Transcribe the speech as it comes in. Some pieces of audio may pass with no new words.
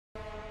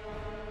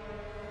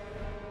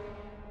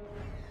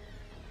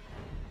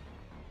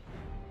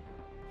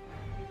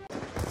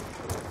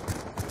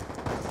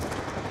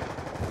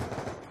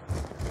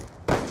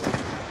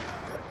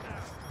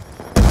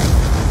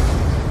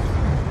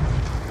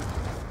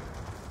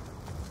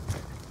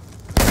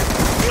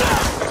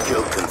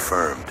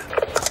confirmed.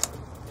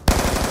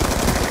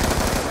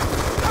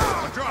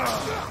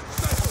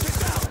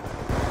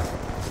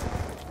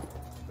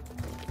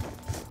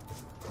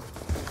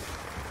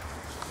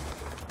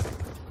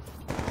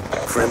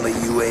 Friendly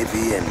UAV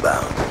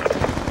inbound.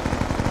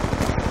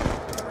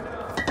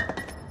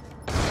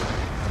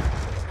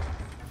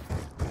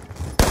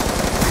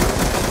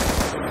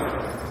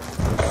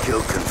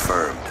 Kill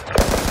confirmed.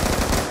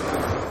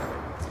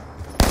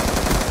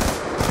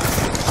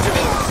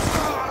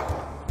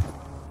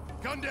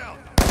 Gun down.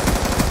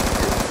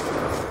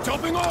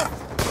 Jumping off.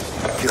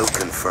 Kill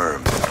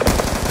confirmed.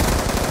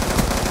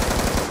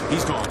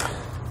 He's gone.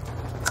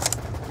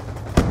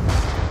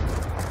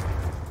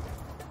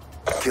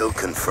 Kill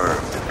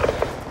confirmed.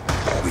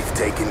 We've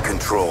taken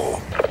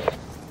control.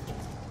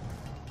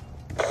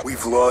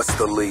 We've lost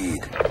the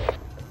lead.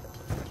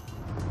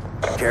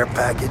 Care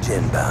package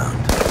inbound.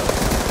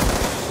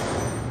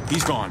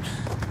 He's gone.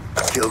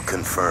 Kill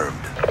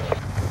confirmed.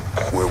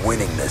 We're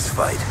winning this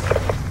fight.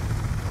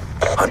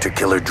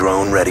 Hunter-killer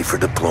drone ready for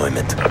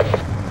deployment.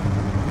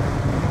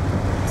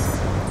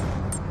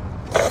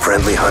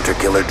 Friendly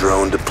hunter-killer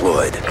drone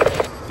deployed.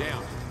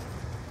 Down.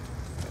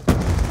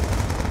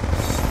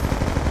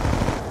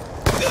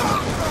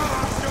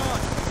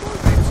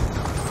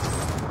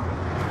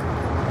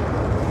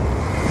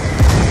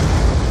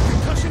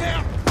 Concussion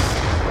out.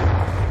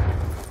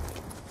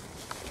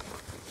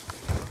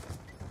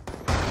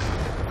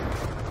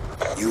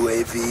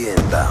 UAV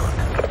inbound.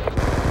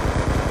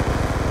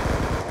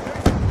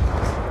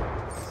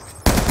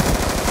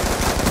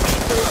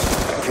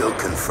 Kill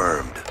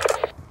confirmed.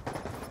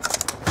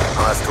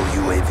 Hostile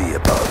UAV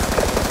above.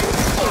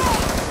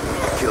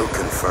 Kill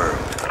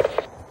confirmed.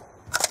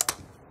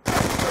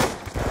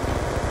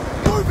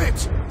 Move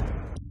it.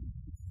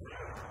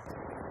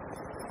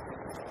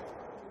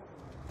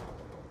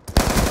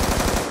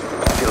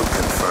 Kill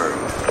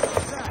confirmed.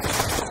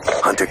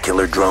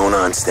 Hunter-killer drone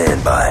on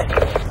standby.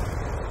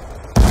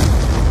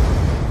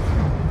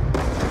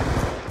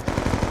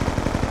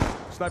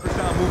 Sniper's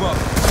down. Move up.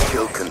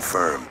 Kill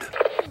confirmed.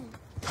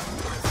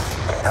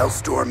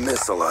 Hellstorm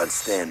missile on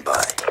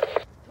standby.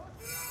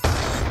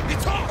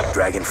 It's off.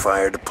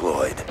 Dragonfire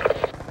deployed.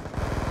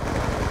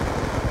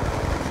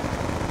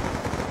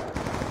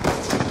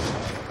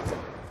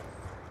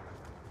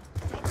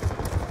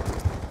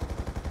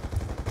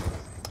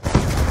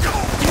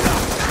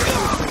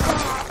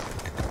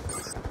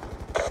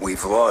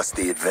 We've lost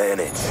the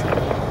advantage.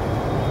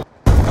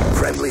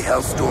 Friendly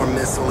Hellstorm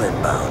missile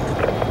inbound.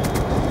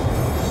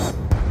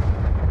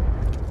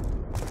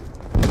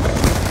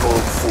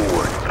 Pulled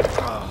forward.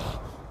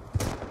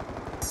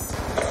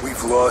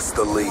 We've lost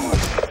the lead.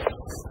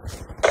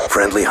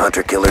 Friendly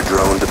hunter-killer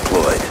drone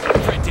deployed.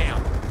 Right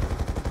down.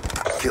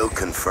 Kill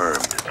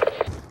confirmed.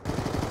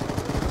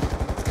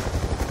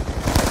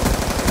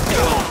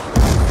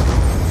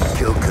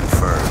 Kill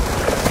confirmed.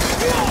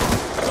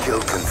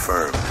 Kill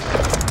confirmed.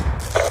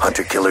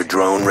 Hunter-killer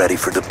drone ready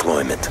for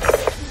deployment.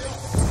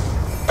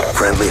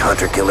 Friendly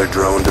hunter-killer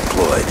drone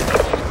deployed.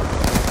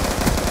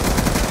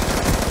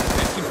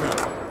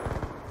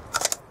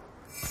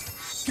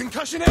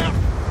 Concussion out.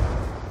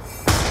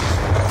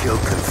 Kill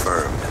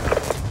confirmed.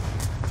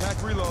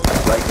 Attack reload.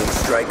 Lightning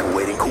strike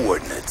awaiting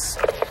coordinates.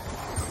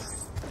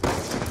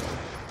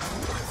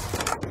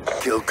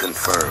 Kill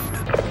confirmed.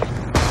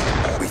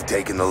 We've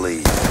taken the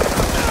lead.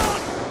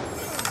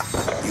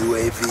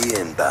 UAV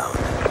inbound.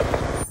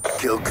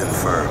 Kill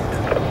confirmed.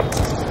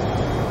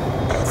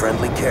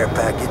 Friendly care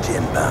package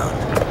inbound.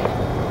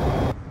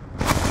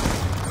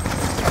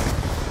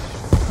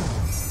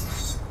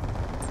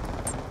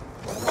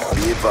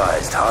 Be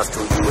advised,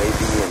 hostile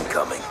UAV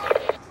incoming.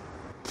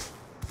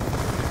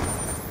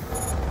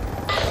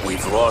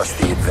 We've lost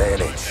the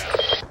advantage.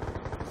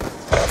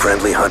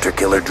 Friendly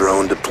hunter-killer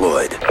drone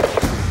deployed.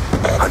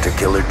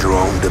 Hunter-killer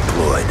drone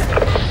deployed.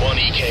 1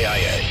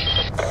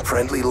 EKIA.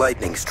 Friendly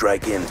lightning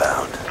strike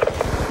inbound.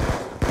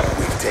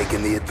 We've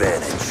taken the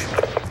advantage.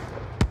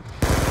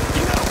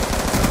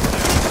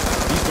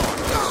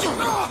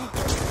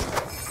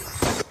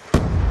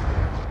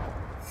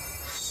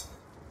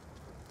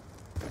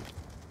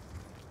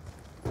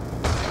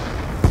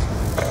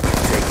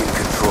 Taking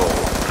control.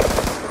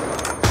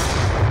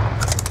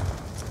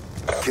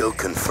 Kill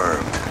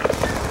confirmed.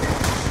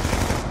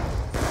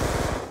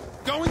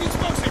 Going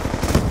explosive.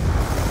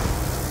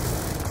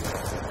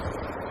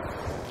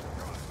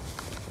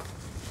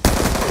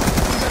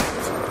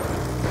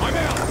 I'm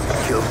out.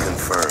 Kill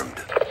confirmed.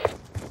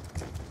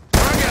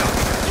 Frag out.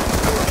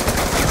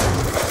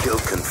 Kill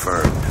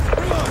confirmed.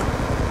 Reload.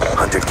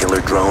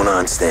 Hunter-killer drone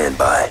on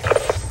standby.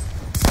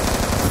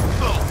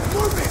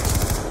 Move it.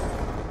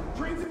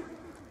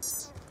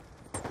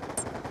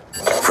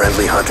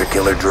 Friendly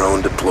hunter-killer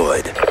drone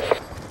deployed.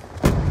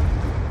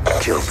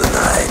 Kill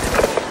denied.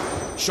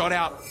 Shot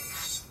out.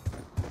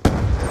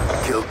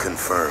 Kill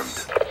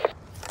confirmed.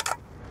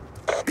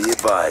 Be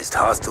advised,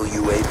 hostile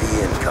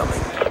UAV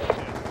incoming.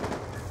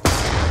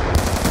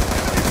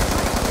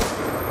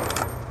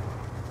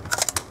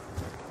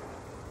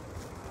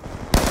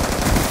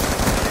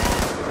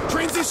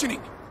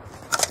 Transitioning.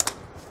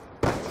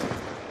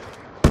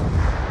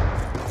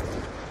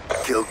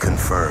 Kill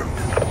confirmed.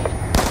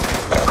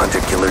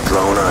 Hunter-killer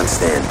drone on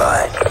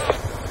standby.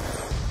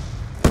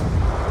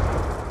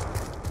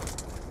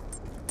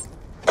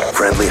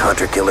 Friendly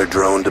hunter-killer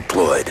drone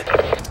deployed.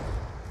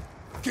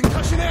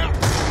 Concussion out!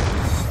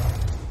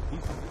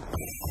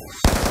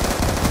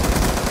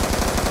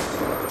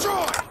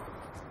 Charge!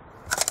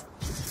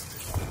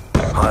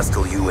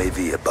 Hostile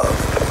UAV above.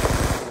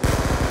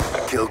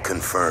 Kill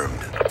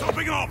confirmed.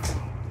 Topping off!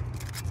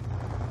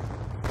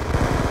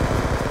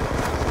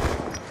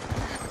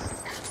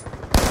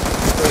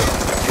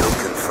 Kill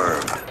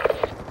confirmed.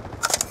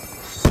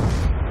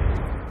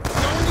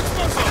 Going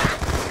explosive!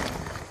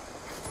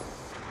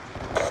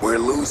 We're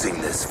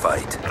losing this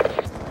fight.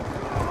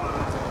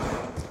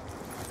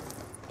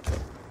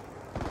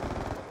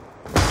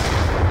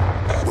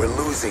 We're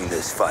losing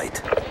this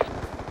fight.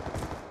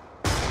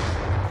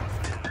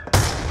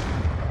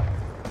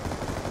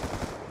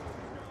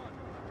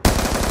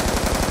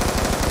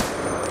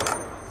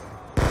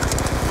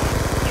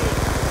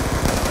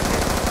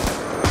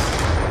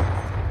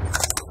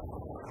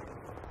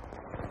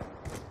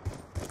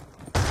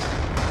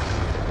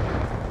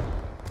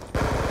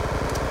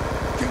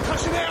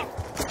 Concussion out!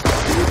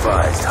 Be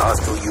advised,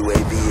 hostile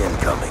UAV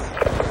incoming.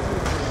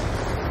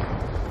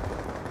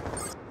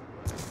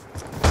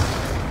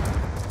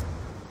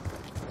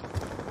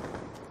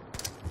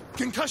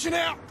 Concussion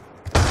out!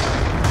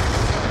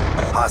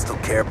 Hostile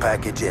care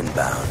package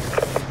inbound.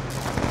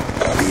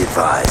 Be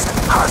advised,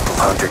 hostile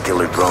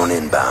hunter-killer drone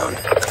inbound.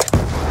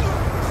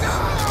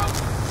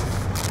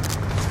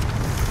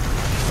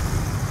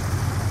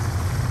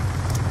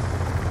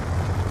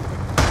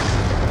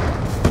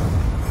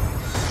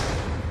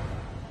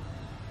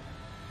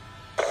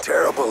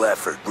 Terrible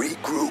effort.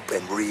 Regroup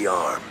and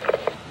rearm.